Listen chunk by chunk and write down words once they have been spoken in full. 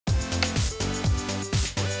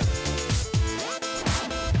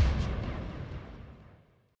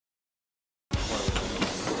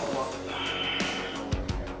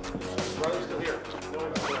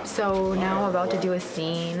So now I'm about to do a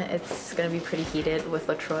scene. It's gonna be pretty heated with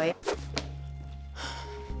LaTroy.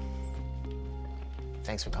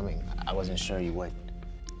 Thanks for coming. I wasn't sure you would.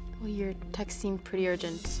 Well, your text seemed pretty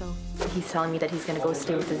urgent, so... He's telling me that he's gonna go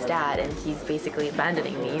stay with his dad, and he's basically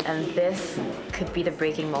abandoning me. And this could be the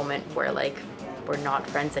breaking moment where, like, we're not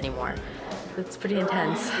friends anymore. It's pretty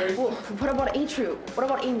intense. Well, what about A-Troupe? What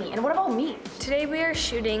about Amy? And what about me? Today we are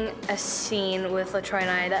shooting a scene with LaTroy and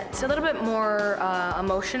I that's a little bit more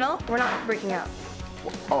emotional. We're not breaking up.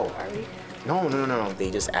 Oh, are we? No.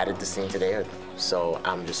 They just added the scene today, so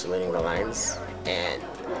I'm just learning the lines, and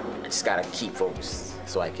I just gotta keep focused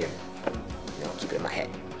so I can, keep it in my head.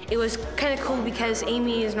 It was kind of cool because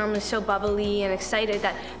Amy is normally so bubbly and excited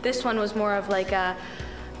that this one was more of like a,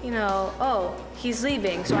 oh, he's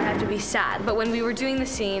leaving, so I have to be sad. But when we were doing the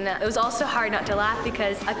scene, it was also hard not to laugh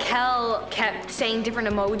because Akiel kept saying different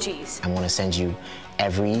emojis. I want to send you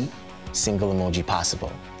every single emoji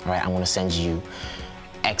possible, all right? I want to send you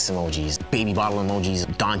X emojis, baby bottle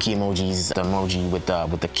emojis, donkey emojis, the emoji with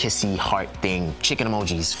the kissy heart thing, chicken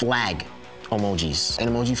emojis, flag emojis, an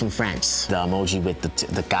emoji from France, the emoji with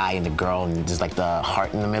the guy and the girl and there's like the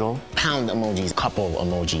heart in the middle, pound emojis, couple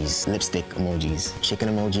emojis, lipstick emojis, chicken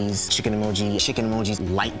emojis, chicken emoji, chicken emojis,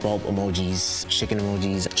 light bulb emojis, chicken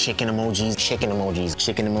emojis, chicken emojis, chicken emojis,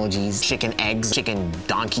 chicken emojis, chicken eggs, chicken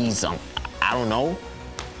donkeys, I don't know.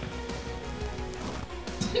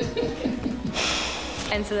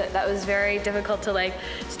 And so that was very difficult to like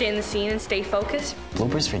stay in the scene and stay focused.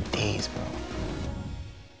 Bloopers for days, bro.